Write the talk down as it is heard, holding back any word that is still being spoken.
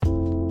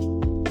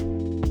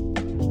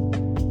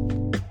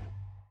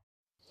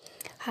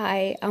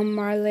Hi, I'm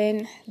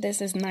Marlon. This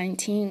is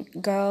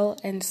 19 Girl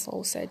and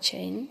Soul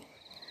Searching.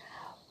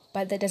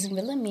 But that doesn't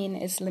really mean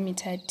it's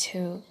limited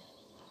to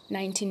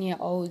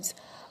 19-year-olds,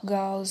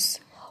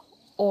 girls,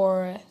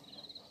 or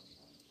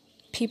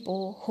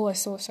people who are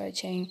soul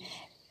searching.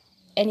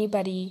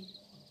 Anybody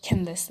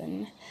can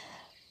listen.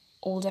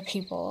 Older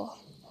people,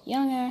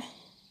 younger,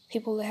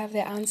 people who have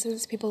their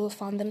answers, people who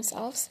found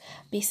themselves.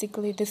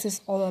 Basically, this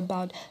is all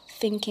about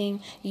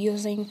thinking,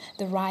 using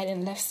the right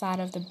and left side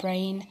of the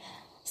brain,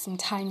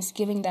 sometimes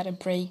giving that a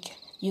break,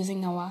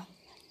 using our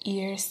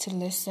ears to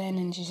listen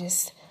and to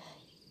just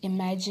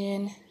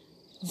imagine,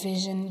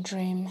 vision,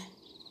 dream,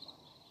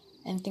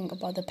 and think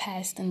about the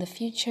past and the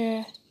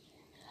future.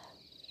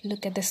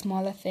 Look at the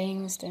smaller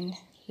things, then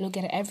look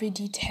at every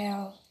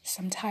detail.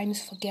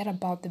 Sometimes forget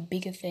about the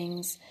bigger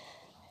things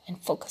and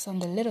focus on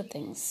the little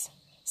things.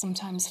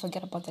 Sometimes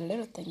forget about the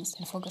little things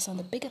and focus on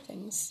the bigger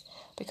things,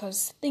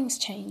 because things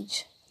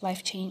change,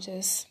 life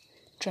changes,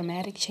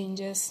 dramatic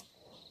changes,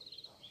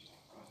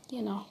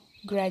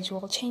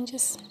 gradual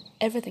changes,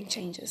 everything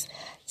changes.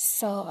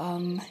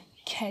 So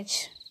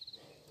catch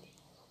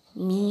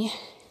me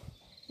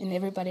and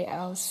everybody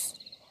else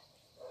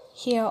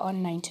here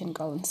on 19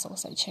 Girl and Soul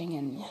Searching,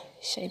 and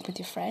share it with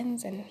your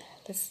friends, and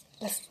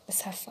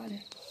let's have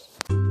fun.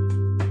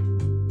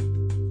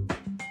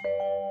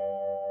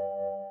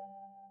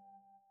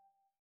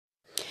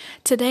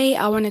 Today,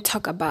 I want to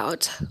talk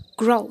about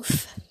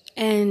growth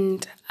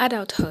and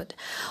adulthood.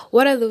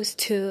 What are those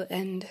two,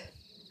 and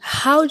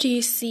how do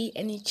you see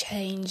any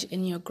change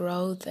in your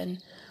growth,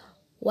 and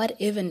what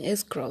even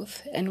is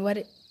growth, and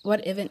what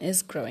even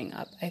is growing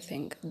up? I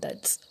think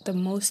that's the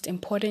most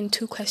important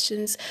two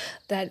questions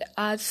that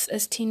us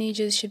as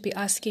teenagers should be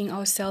asking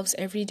ourselves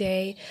every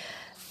day.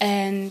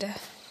 And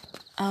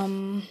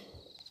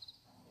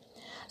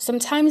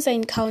sometimes I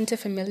encounter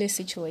familiar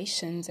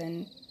situations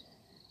and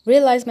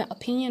realize my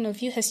opinion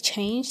of you has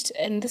changed,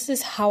 and this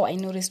is how I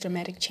notice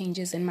dramatic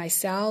changes in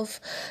myself.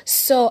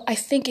 So I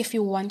think if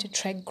you want to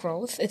track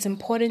growth, it's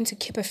important to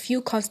keep a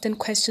few constant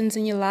questions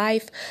in your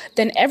life.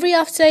 Then every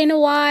after in a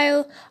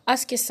while,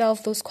 ask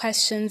yourself those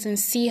questions and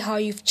see how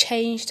you've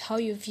changed, how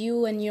you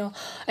view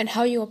and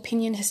how your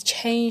opinion has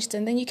changed,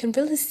 and then you can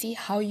really see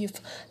how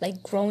you've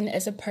grown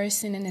as a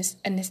person, and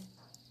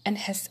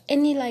has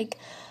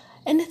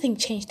anything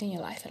changed in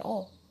your life at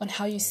all on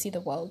how you see the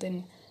world.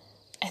 And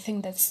I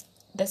think that's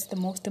the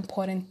most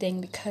important thing,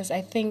 because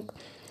I think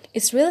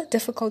it's really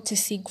difficult to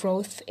see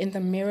growth in the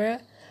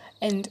mirror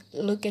and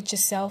look at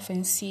yourself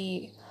and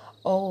see,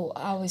 oh,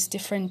 I was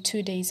different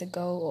 2 days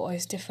ago, or I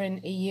was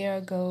different a year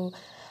ago,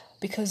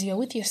 because you're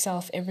with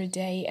yourself every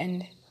day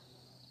and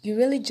you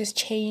really just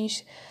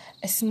change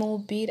a small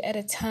bit at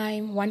a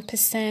time,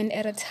 1%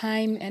 at a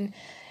time, and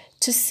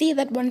to see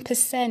that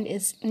 1%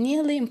 is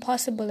nearly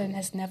impossible and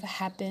has never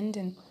happened.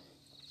 And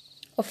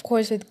of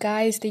course, with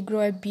guys, they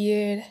grow a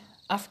beard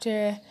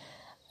after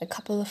a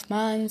couple of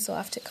months or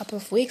after a couple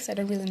of weeks. I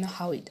don't really know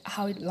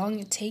how long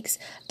it takes.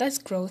 That's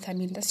growth. I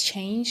mean, that's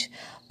change.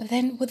 But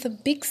then with the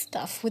big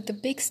stuff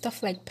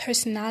like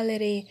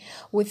personality,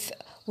 with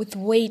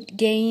weight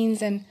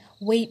gains and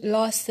weight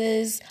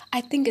losses,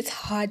 I think it's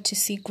hard to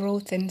see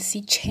growth and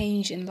see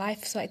change in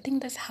life. So I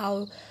think that's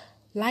how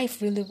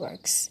life really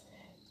works,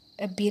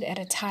 a bit at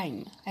a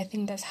time. I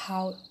think that's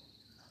how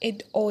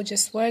it all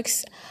just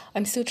works.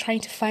 I'm still trying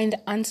to find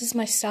the answers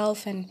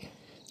myself, and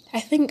I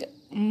think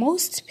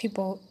most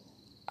people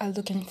are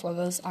looking for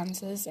those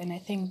answers, and I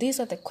think these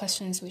are the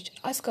questions we should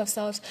ask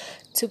ourselves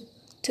to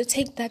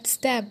take that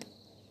step,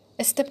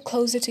 a step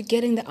closer to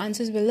getting the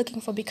answers we're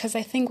looking for, because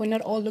I think we're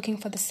not all looking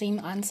for the same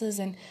answers,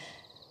 and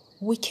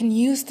we can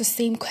use the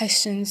same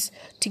questions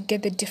to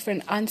get the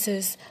different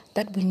answers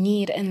that we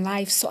need in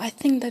life. So I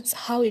think that's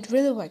how it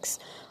really works.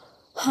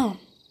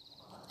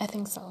 I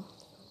think so.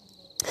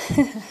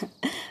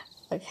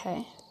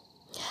 Okay.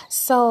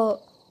 So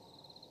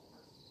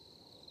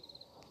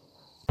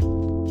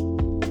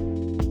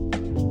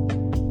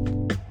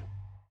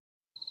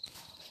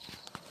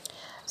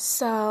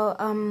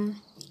I'm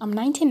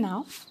 19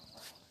 now,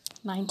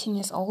 19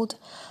 years old.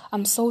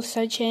 I'm soul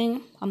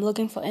searching. I'm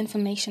looking for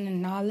information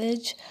and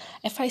knowledge.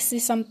 If I see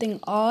something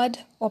odd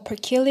or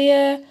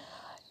peculiar,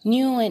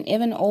 new and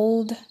even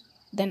old,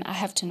 then I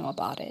have to know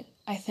about it.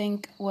 I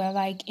think we're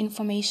like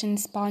information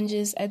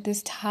sponges at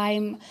this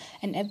time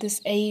and at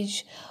this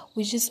age.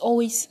 We're just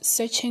always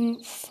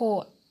searching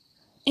for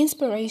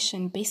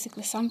inspiration,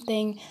 basically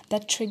something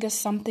that triggers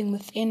something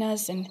within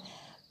us and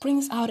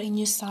brings out a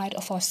new side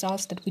of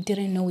ourselves that we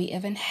didn't know we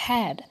even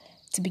had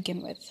to begin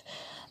with.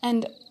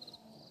 And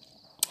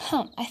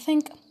I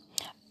think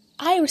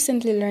I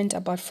recently learned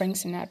about Frank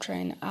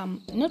Sinatra,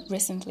 and not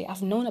recently,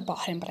 I've known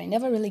about him, but I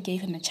never really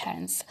gave him a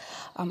chance.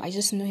 I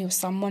just knew he was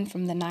someone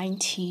from the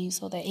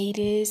 90s or the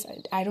 80s.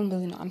 I don't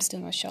really know, I'm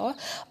still not sure.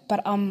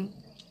 But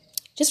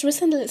just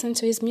recently listened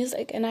to his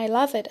music, and I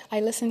love it.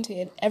 I listen to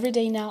it every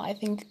day now. I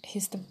think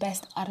he's the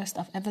best artist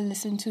I've ever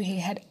listened to. He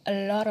had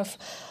a lot of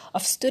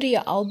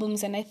studio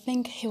albums, and I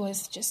think he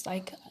was just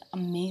like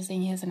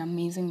amazing. He has an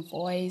amazing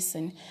voice,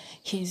 and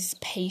he's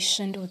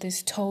patient with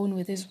his tone,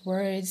 with his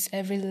words.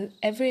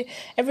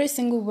 Every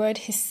single word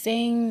he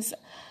sings,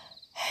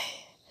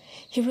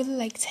 he really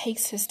like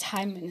takes his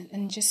time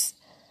and just,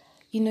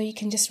 you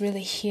can just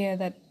really hear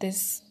that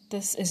this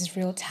is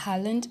real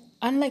talent.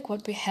 Unlike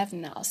what we have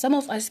now, some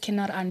of us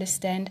cannot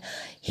understand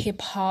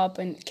hip hop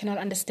and cannot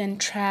understand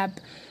trap.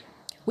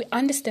 We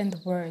understand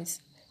the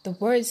words. The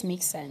words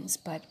make sense,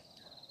 but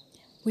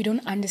we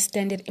don't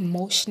understand it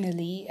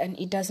emotionally, and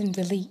it doesn't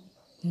really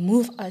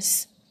move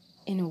us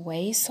in a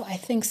way. So I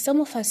think some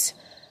of us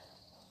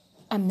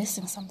are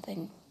missing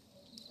something.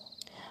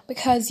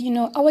 Because,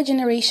 our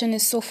generation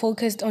is so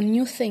focused on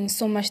new things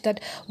so much that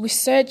we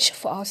search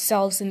for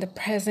ourselves in the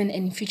present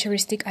and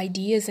futuristic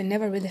ideas and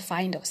never really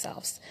find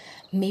ourselves.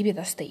 Maybe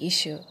that's the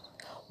issue.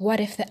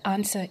 What if the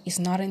answer is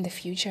not in the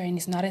future and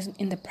is not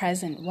in the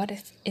present? What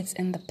if it's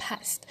in the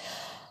past?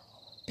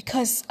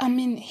 Because,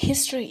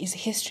 history is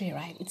history,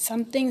 right? It's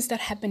some things that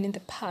happened in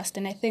the past,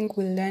 and I think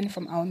we learn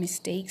from our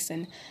mistakes,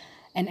 and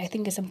I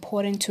think it's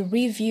important to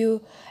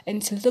review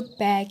and to look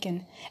back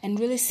and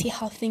really see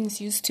how things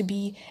used to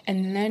be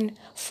and learn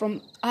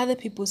from other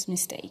people's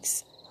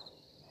mistakes.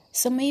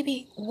 So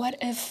maybe what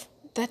if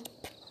that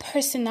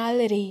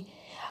personality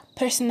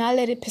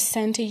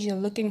percentage you're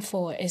looking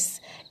for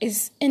is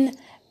in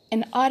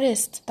an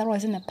artist that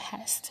was in the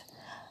past?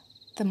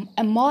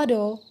 A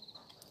model,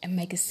 a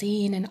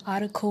magazine, an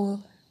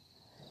article,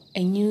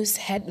 a news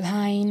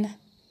headline,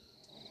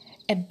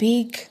 a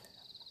big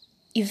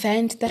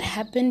event that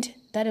happened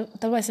that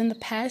was in the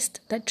past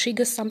that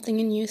triggers something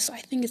in you. So I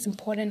think it's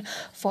important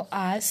for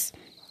us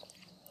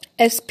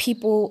as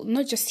people,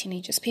 not just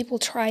teenagers, people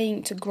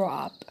trying to grow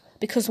up.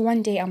 Because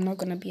one day I'm not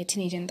going to be a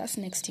teenager, and that's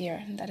next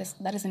year. And that is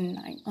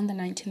on the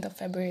 19th of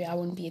February, I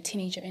won't be a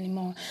teenager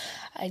anymore.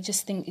 I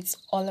just think it's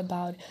all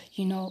about,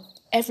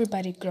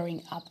 everybody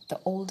growing up. The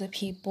older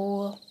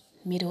people,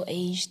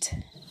 middle-aged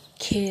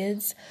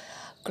kids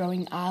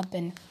growing up.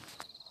 And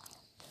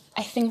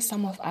I think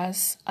some of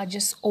us are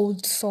just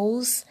old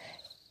souls.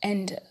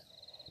 And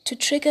to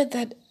trigger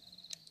that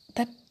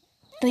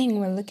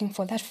thing we're looking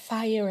for, that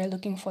fire we're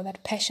looking for,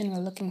 that passion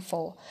we're looking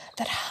for,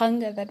 that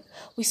hunger that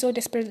we so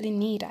desperately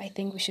need, I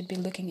think we should be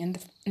looking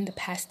in the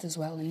past as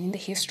well, and in the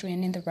history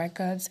and in the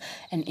records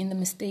and in the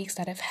mistakes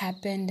that have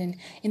happened and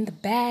in the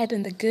bad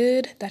and the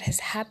good that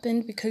has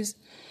happened, because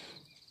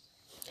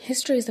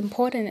history is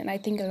important. And I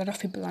think a lot of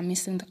people are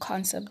missing the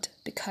concept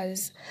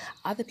because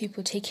other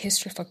people take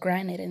history for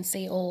granted and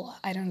say, oh,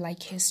 I don't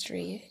like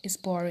history, it's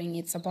boring,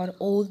 it's about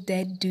old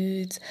dead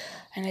dudes.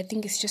 And I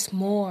think it's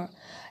more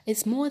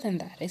than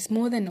that. It's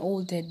more than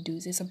old dead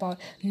dudes. It's about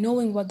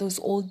knowing what those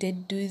old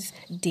dead dudes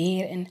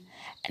did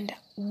and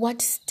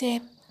what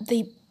step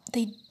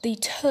they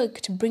took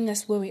to bring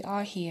us where we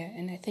are here.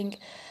 And I think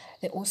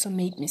they also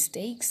made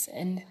mistakes,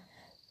 and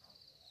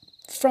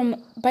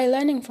by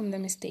learning from the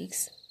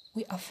mistakes,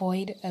 we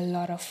avoid a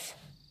lot of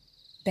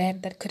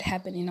bad that could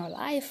happen in our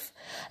lives.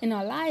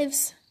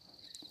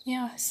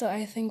 Yeah, so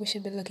I think we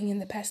should be looking in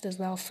the past as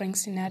well. Frank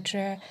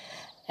Sinatra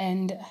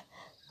and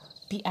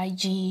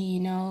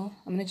B.I.G.,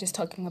 I'm not just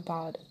talking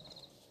about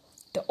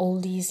the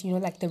oldies,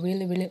 like the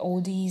really, really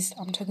oldies.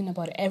 I'm talking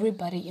about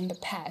everybody in the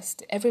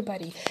past,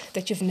 everybody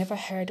that you've never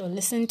heard or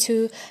listened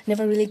to,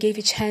 never really gave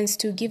a chance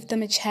to. Give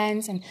them a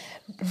chance and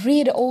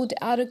read old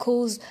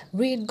articles,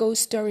 read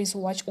ghost stories,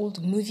 watch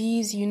old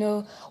movies,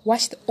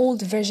 watch the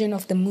old version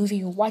of the movie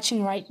you're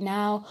watching right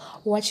now,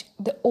 watch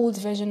the old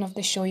version of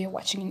the show you're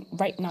watching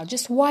right now.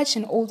 Just watch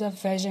an older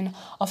version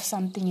of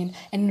something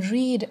and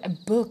read a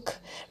book.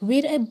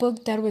 Read a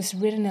book that was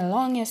written a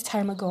long-ass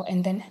time ago,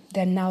 and then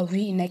they're now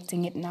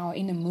reenacting it now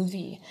in a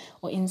movie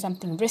or in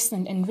something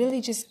recent, and really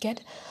just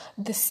get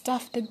the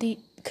stuff that they,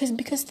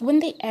 because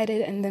when they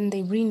edit and then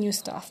they renew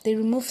stuff, they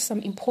remove some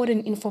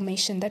important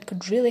information that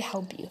could really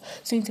help you.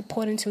 So it's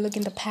important to look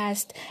in the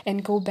past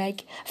and go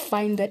back,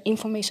 find that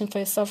information for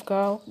yourself,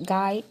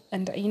 guy,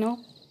 and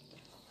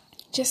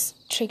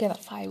just trigger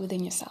that fire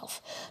within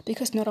yourself,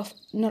 because not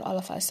all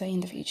of us are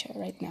in the future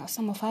right now.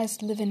 Some of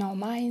us live in our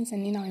minds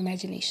and in our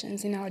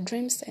imaginations, in our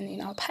dreams and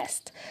in our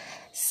past.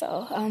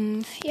 So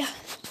yeah.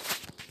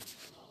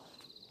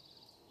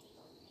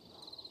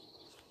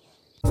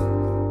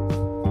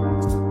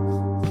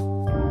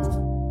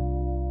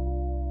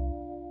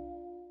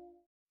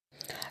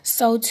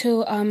 So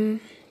to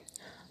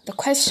the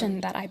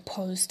question that I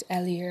posed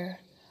earlier,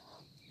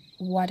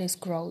 what is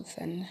growth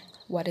and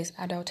what is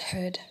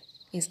adulthood?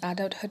 Is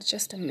adulthood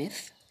just a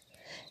myth?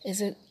 Is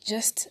it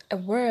just a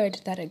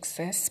word that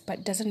exists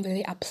but doesn't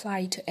really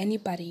apply to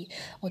anybody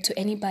or to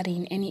anybody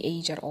in any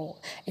age at all?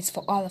 It's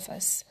for all of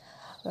us.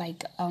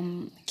 Like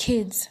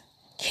kids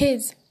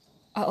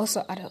are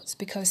also adults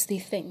because they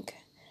think,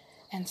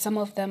 and some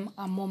of them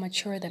are more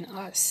mature than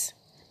us.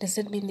 Does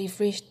it mean they've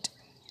reached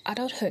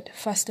adulthood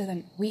faster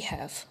than we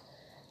have?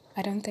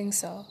 I don't think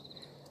so.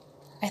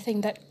 I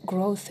think that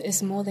growth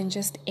is more than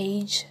just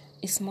age.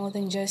 It's more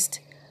than just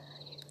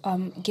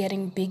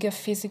getting bigger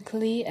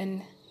physically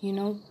and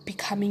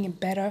becoming a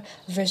better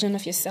version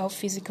of yourself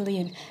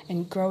physically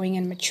and growing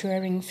and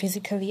maturing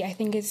physically. I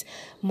think it's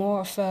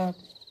more of a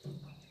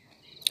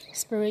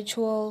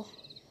spiritual,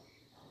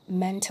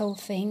 mental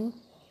thing.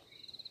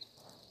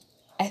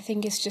 I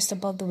think it's just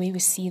about the way we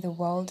see the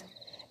world,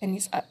 and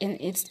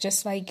it's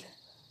just like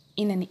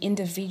in an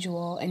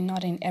individual and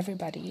not in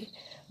everybody.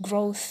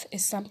 Growth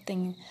is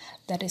something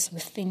that is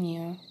within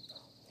you.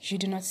 You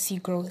do not see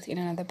growth in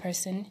another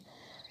person.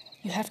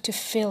 You have to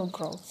feel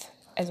growth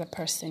as a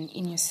person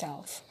in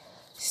yourself.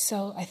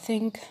 So I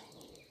think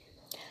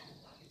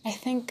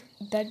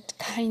that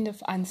kind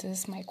of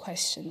answers my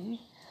question.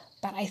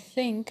 But I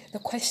think the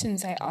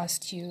questions I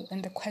asked you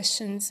and the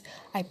questions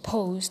I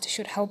posed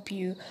should help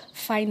you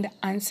find the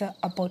answer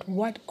about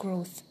what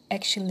growth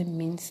actually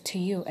means to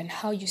you and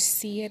how you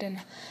see it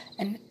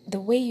and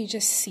the way you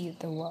just see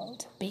the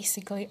world.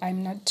 Basically,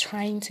 I'm not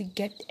trying to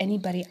get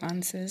anybody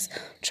answers,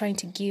 trying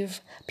to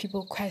give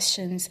people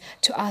questions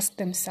to ask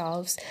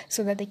themselves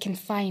so that they can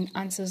find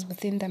answers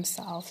within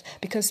themselves,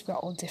 because we're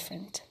all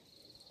different.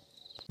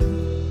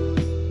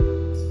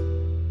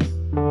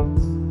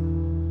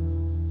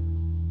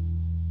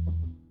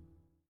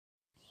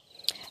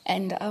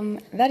 And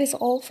that is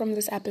all from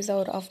this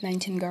episode of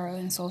 19 Girl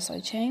and Soul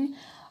Searching.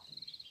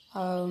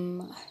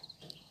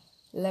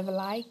 Leave a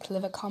like,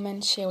 leave a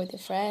comment, share with your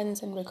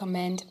friends, and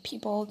recommend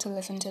people to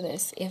listen to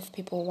this if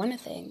people want to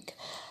think.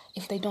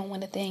 If they don't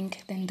want to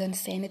think, then don't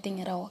say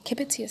anything at all.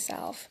 Keep it to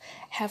yourself.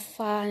 Have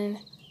fun,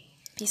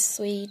 be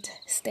sweet,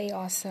 stay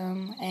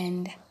awesome,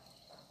 and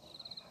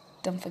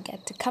don't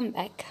forget to come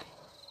back.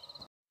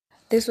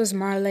 This was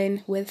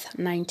Marlene with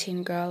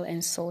 19 Girl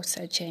and Soul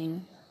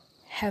Searching.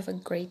 Have a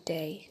great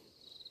day.